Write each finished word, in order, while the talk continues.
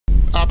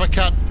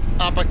uppercut,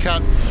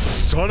 uppercut,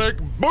 sonic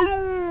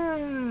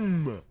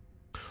boom!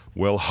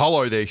 Well,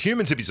 hello there,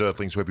 humans, hippies,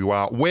 earthlings, wherever you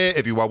are,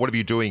 whatever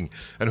you doing?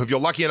 And if you're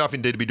lucky enough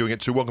indeed to be doing it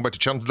too, welcome back to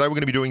the channel. Today we're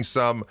going to be doing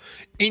some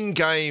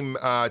in-game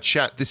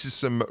chat. This is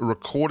some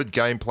recorded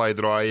gameplay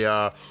that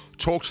I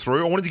talked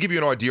through. I wanted to give you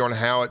an idea on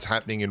how it's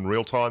happening in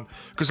real time,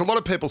 because a lot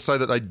of people say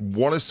that they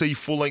want to see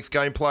full-length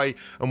gameplay,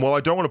 and while I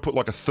don't want to put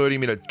like a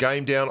 30-minute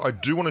game down, I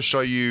do want to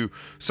show you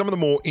some of the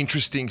more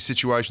interesting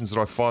situations that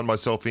I find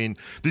myself in.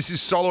 This is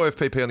solo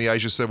FPP on the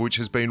Asia server, which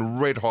has been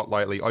red hot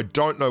lately. I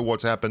don't know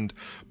what's happened,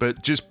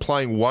 but just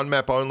playing one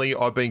map only,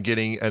 I've been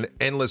getting an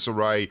endless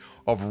array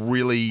of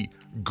really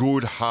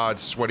good, hard,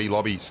 sweaty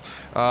lobbies.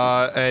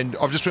 And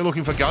I've just been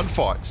looking for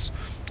gunfights.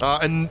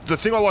 And the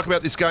thing I like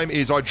about this game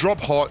is I drop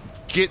hot,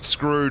 get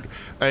screwed,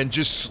 and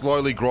just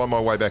slowly grind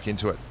my way back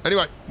into it.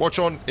 Anyway, watch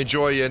on,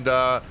 enjoy, and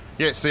yeah,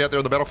 see you out there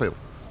on the battlefield.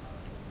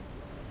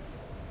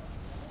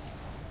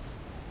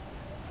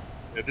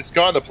 Yeah, this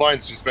guy in the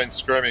plane's just been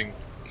screaming,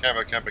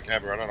 camper, camper,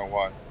 camper. I don't know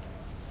why.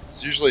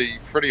 It's usually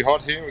pretty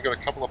hot here. We've got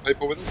a couple of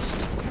people with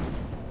us.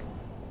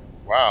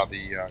 Wow,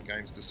 the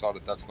game's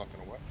decided that's not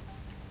going to work.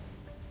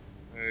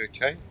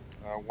 Okay,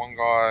 one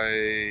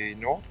guy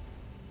north.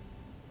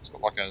 It's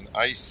got like an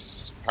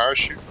ace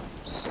parachute from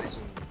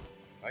season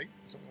 8,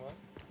 something like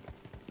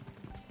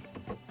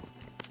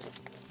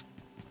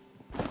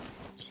that.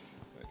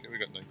 Okay, we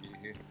got no gear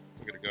here.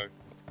 We gotta go.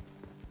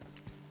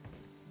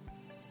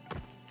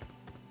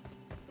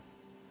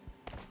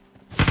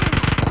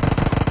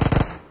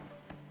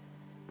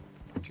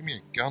 Give me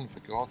a gun, for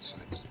God's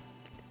sakes.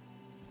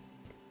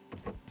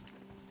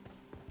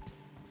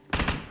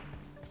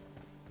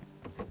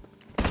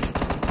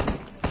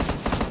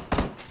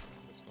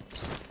 That's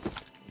nice.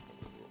 That's not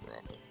really what we're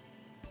after.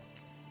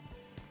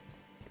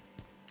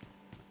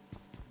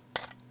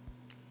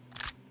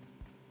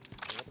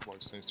 The other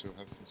bloke seems to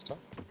have some stuff.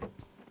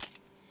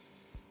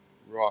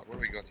 Right, what do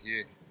we got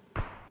here?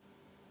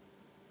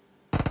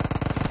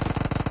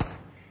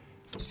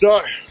 So,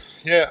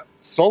 yeah,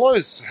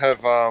 solos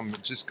have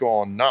just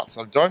gone nuts.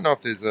 I don't know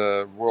if there's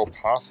a Royal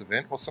Pass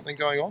event or something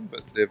going on,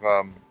 but they've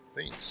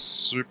been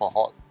super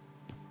hot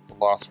the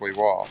last wee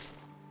while.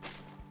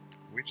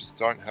 We just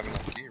don't have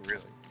enough gear,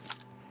 really.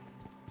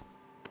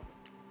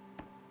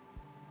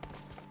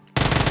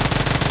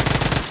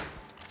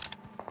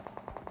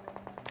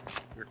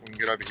 You reckon we can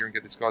get over here and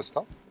get this guy's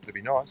stuff? It'd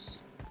be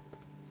nice.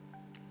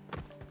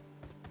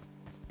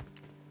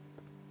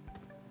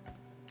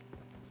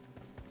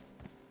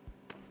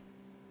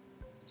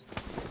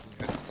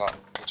 Stuff,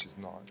 which is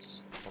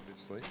nice,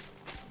 obviously.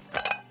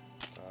 I'd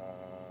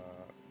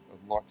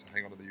like to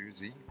hang on to the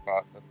Uzi,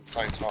 but at the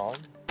same time,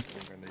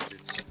 I'm going to need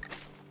this.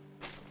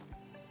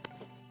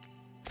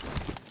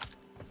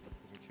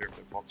 Doesn't care if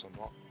they're bots or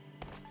not.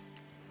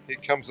 Here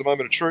comes the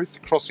moment of truth,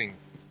 crossing.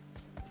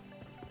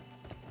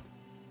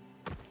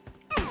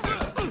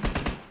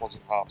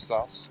 Wasn't half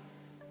sus.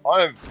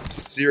 I am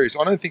serious,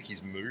 I don't think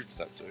he's moved,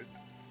 that dude.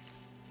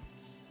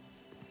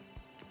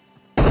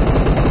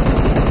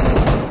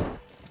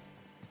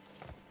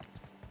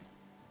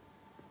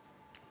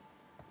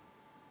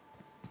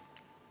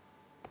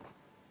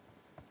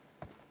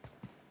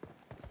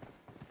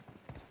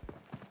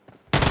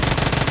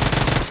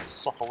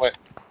 Socolette.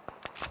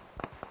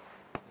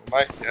 Well,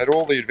 mate, you had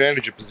all the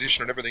advantage of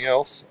position and everything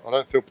else. I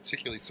don't feel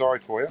particularly sorry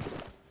for you.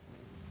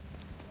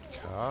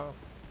 Car,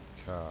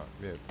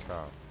 yeah,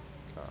 car,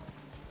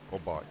 or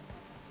bike.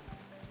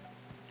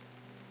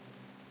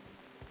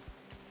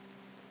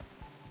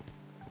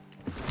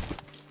 I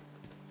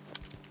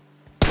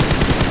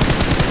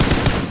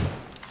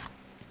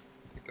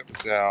think that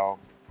was our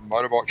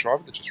motorbike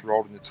driver that just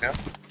rolled into town.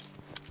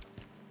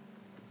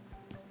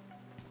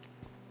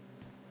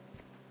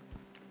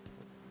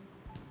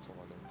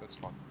 That's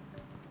fine.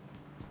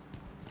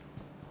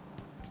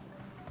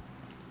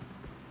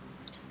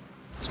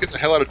 Let's get the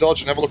hell out of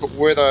Dodge and have a look at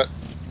where that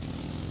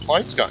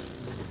plane's going.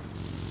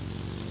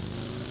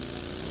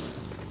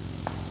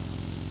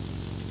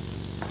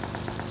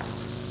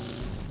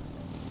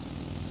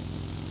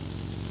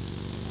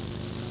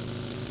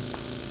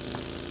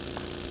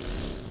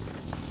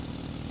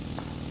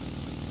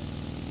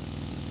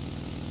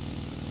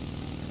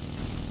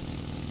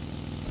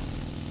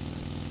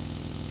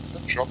 Has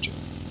that dropped yet?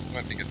 I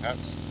don't think it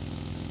has.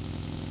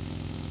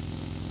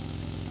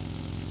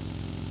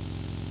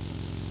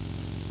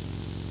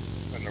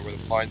 I don't know where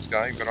the plane's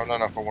going, but I don't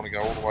know if I want to go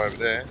all the way over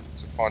there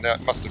to find out.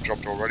 It must have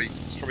dropped already.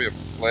 There's probably a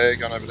flare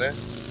going over there.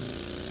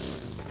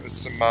 There's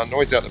some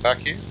noise out the back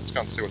here. Let's go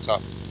and see what's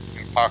up. I'm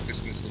going to park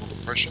this in this little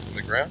depression in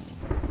the ground.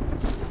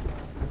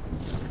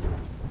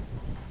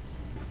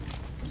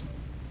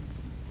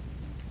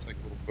 Take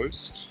a little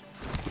boost.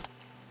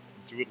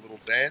 Do a little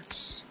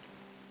dance.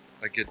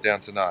 And get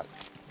down tonight.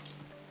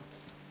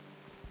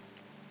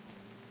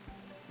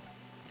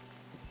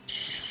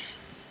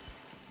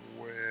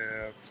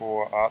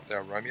 For art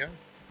thou, Romeo?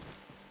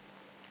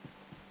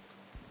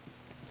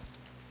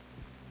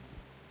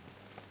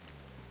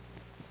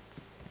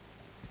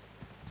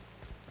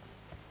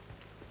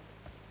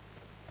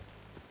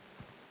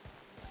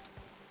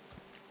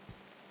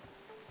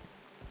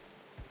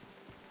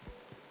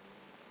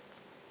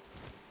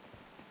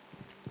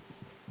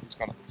 There's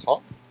one at the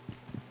top.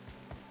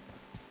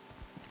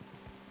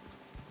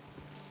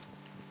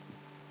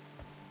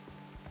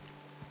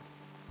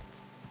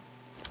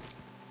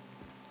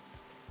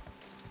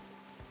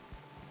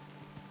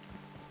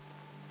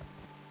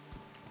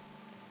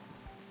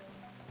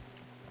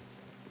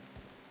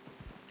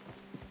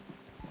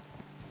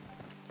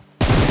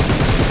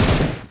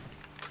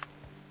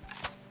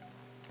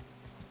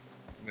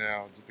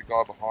 Now, did the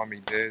guy behind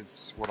me,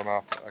 there's what I'm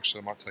after.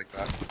 Actually, I might take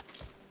that.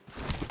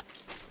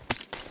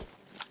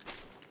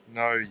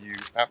 No, you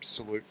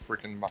absolute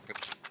freaking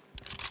muppet.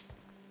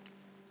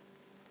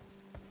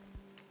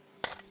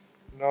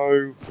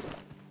 No.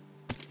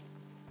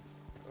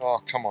 Oh,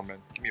 come on, man.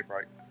 Give me a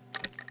break.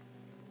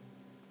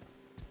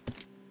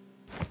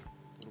 A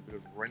little bit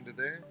of render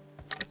there.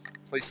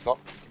 Please stop.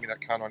 Give me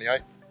that car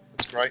 98.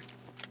 That's great.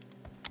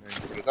 And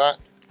get rid of that.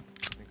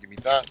 And give me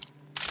that.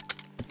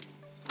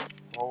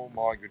 Oh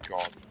my good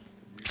God.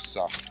 You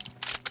suck.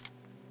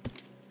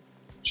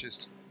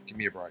 Just give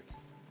me a break.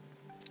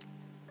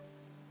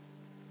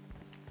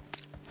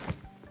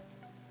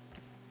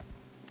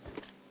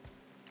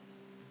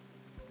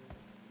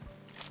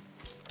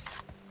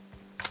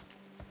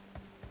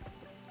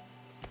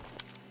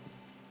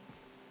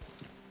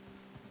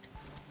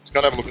 Let's go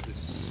and have a look at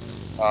this.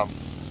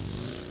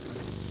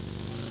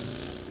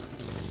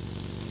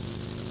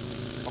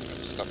 This compound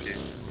just up here.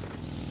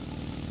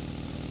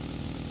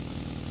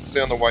 See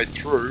on the way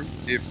through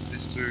if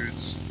this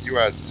dude's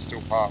UAZ is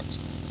still parked.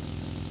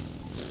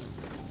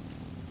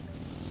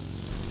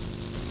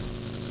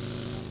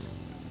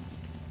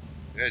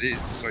 Yeah, it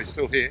is. So he's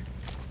still here.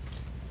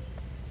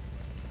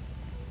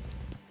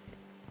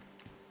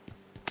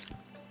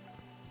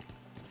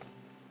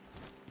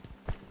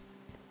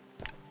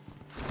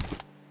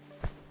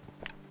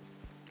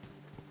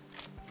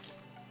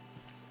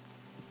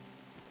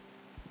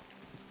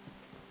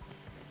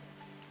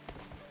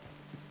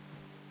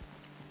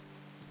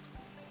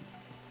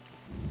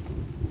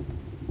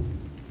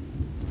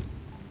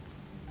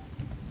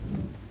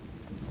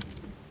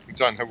 We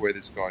don't know where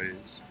this guy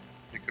is.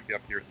 He could be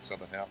up here at this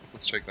other house.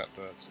 Let's check that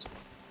first.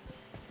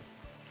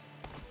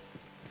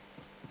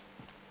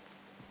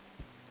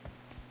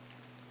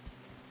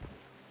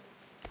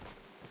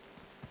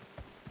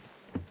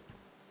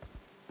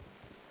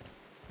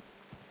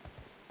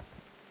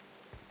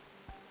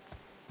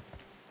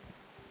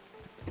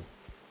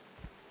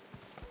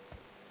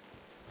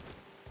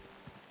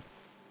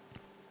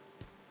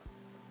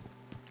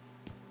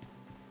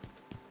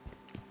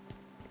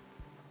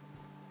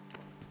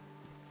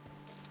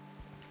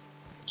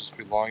 Just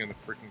be lying in the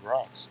freaking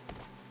grass.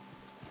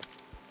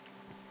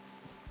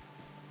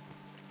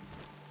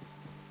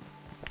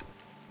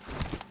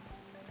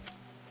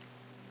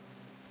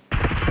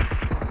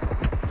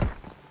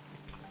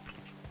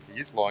 He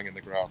is lying in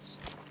the grass.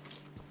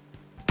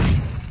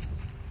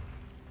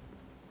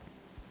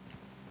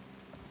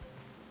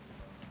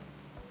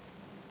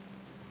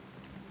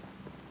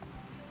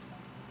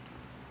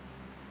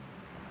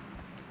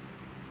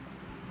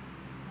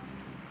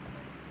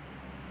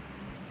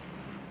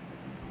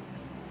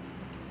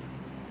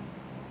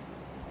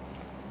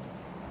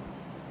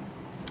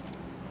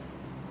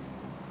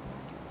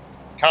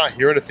 Can't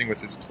hear anything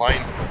with this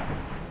plane.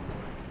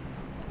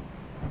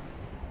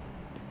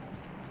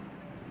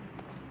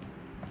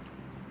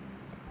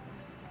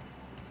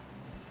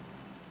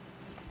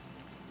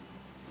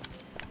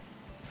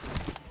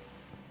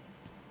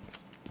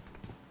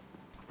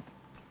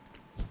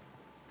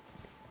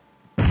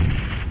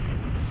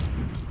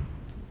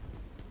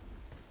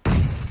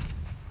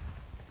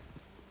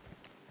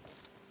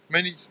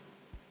 I mean, he's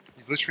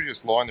literally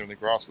just lying there in the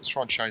grass. Let's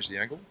try and change the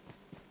angle.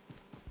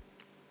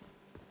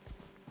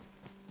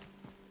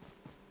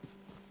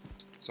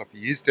 So if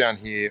he is down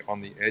here on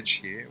the edge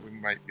here, we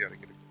might be able to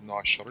get a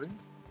nice shot at him.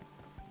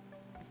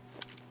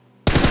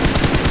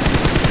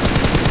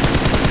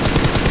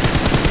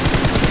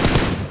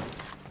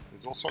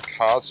 There's also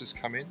cars just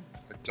come in.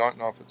 I don't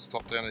know if it's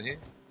stopped down in here.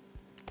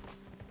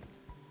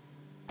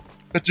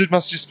 That dude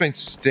must have just been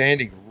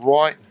standing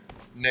right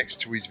next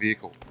to his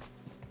vehicle.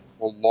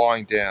 Or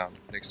lying down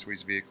next to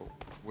his vehicle.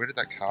 Where did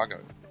that car go?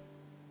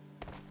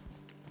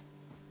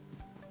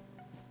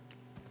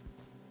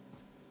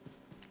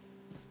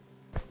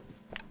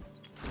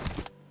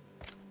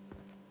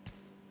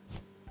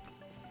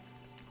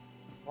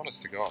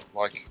 Honest to God,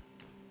 like,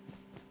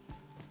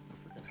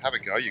 freaking have a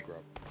go, you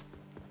grub.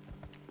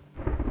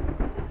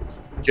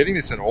 Getting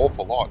this an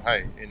awful lot,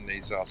 hey, in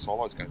these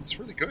solos games. It's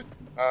really good.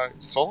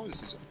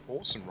 Solos is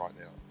awesome right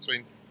now. It's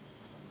been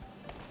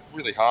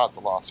really hard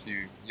the last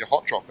few. You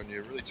hot drop and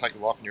you really take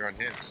your life in your own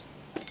hands.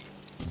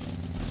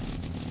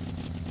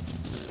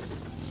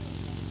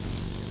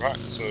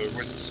 Right, so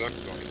where's the circle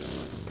going?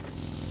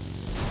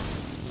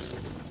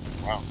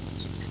 Wow,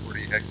 that's a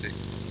pretty hectic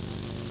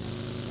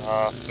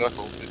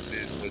circle. This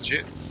is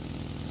legit.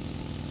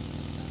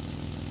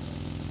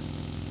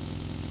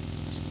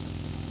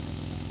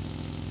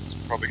 It's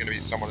probably going to be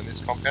someone in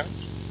this compound.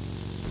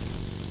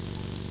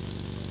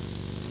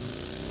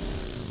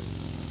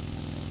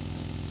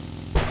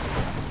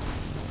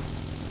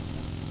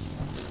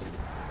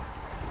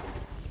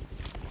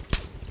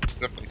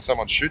 definitely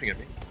someone shooting at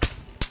me,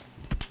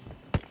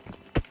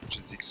 which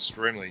is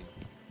extremely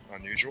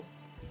unusual.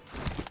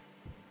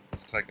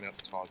 It's taken out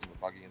the tyres of the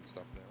buggy and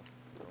stuff now.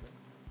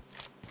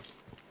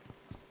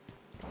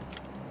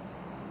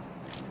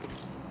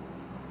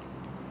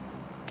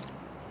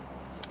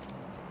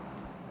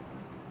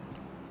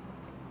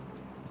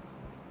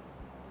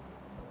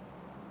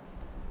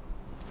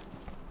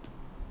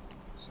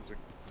 This is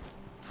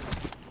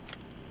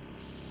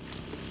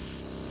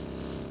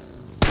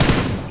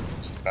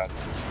bad.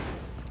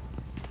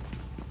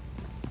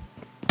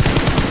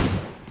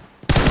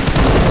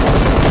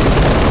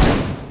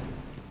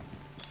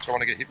 Don't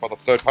want to get hit by the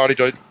third party,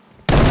 dude.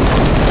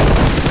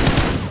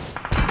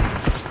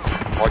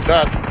 Like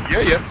that.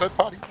 Yeah, third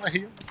party. I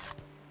hear.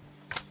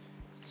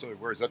 So,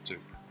 where is that dude?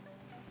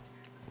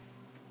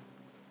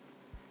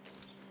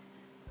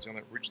 Is he on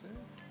that ridge there?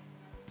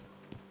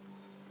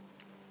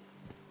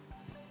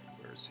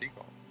 Where is he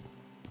gone?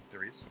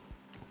 There he is.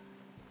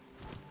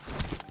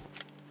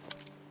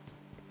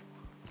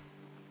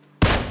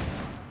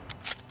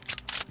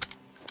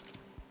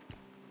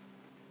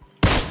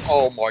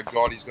 Oh my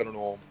god, he's got an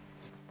orb.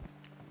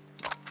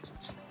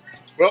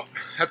 Well,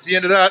 that's the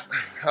end of that.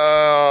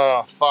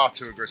 Far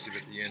too aggressive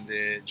at the end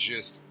there.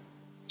 Just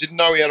didn't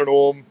know he had an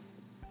orb.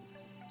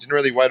 Didn't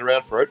really wait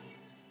around for it.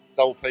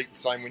 Double peek, the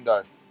same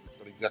window.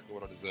 Got exactly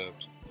what I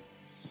deserved.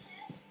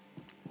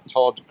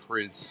 Todd,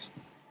 Chris.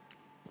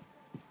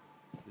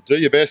 You do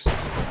your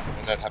best,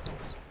 and that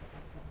happens.